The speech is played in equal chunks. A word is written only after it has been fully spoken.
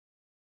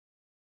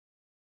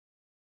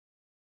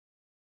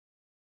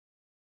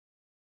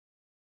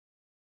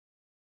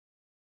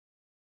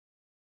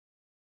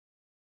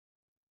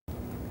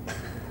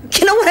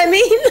know what I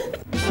mean?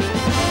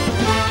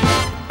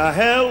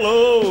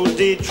 Hello,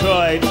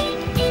 Detroit.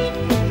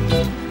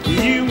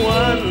 You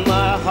won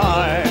my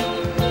heart.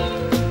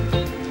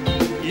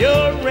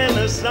 Your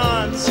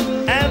renaissance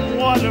and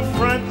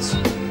waterfronts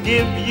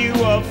give you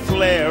a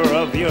flair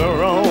of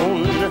your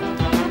own.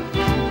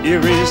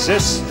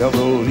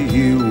 Irresistible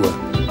you,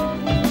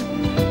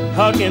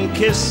 hug and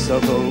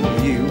kissable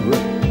you.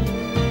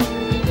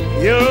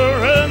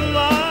 You're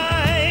alive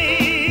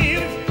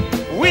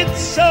with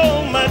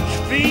so much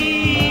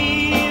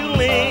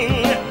feeling,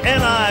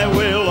 and I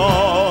will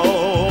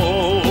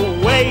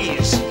always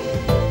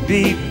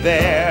be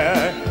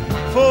there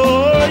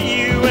for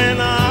you,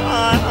 and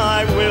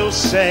I will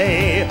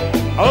say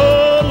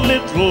a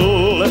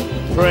little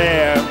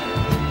prayer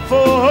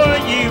for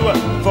you,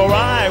 for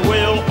I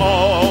will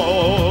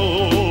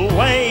always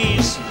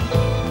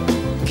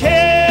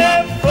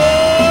care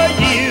for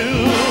you.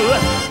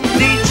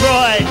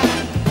 Detroit,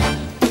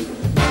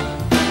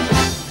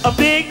 a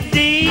big D,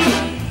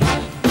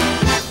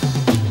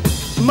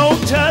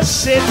 Motor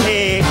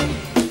City,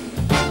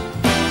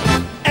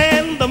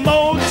 and the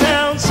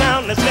Motown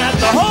sound that's got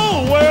the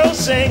whole world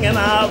singing.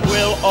 I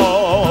will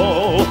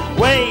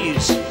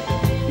always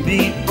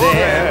be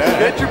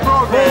there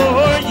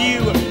for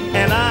you,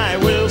 and I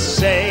will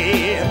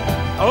say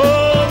a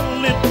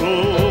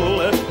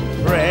little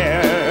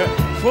prayer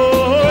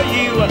for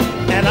you,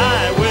 and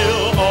I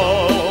will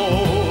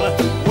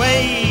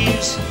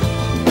always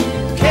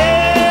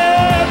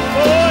care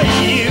for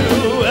you.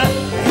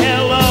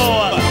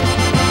 Hello.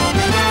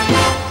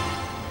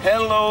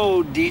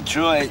 Hello,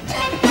 Detroit.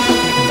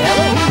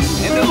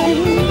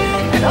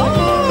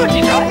 Hello,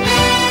 Detroit.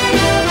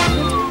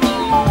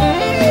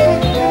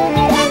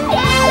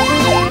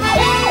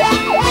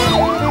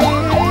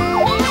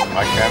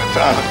 My kind of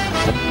time.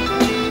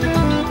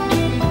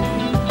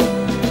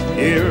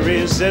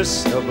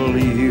 Irresistible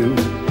you,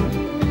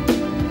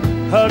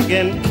 hug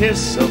and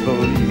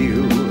kissable you.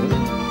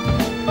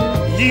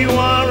 You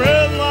are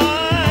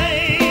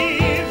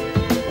alive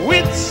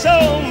with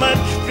so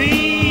much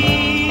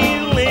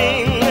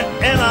feeling,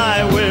 and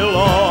I will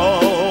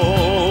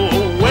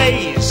always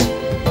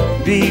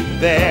be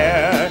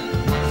there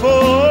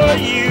for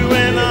you,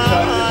 and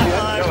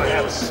I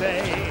will say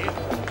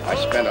I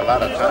spend a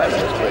lot of time in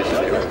this place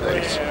of doing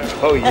things.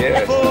 Oh,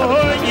 yeah.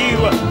 for you,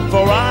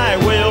 for I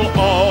will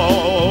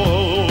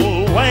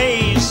always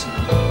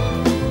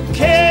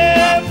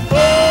care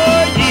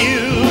for you.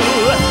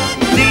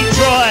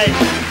 Detroit,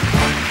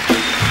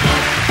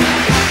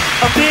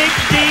 a big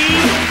D,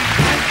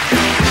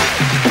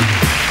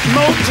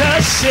 Motor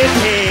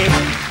City,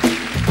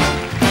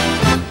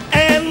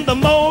 and the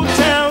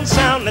Motown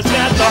sound that's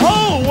got the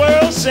whole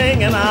world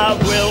singing. I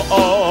will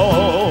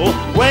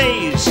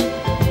always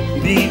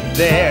be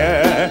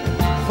there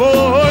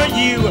for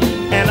you,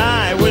 and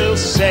I will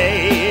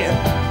say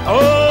a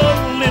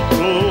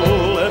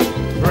little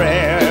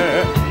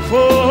prayer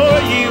for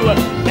you,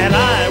 and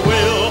I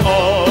will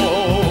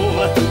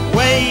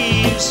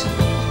always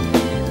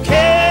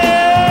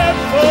care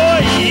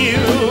for you.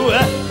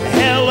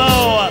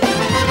 Hello,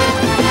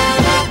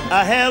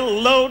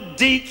 hello,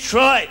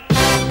 Detroit.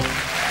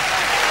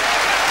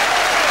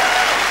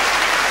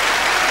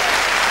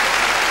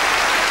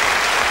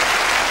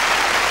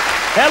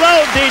 Hello,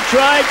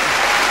 Detroit.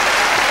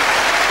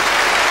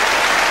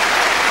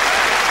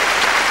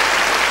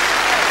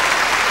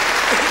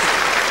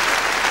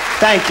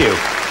 Thank you.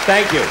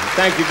 Thank you.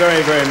 Thank you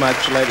very, very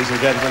much, ladies and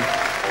gentlemen.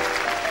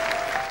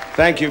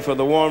 Thank you for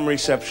the warm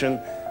reception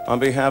on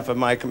behalf of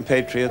my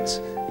compatriots,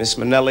 Miss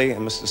Minnelli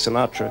and Mr.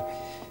 Sinatra.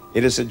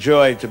 It is a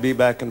joy to be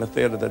back in the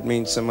theater that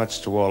means so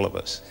much to all of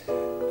us,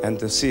 and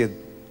to see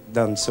it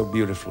done so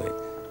beautifully.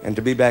 And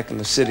to be back in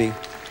the city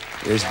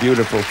is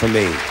beautiful for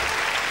me.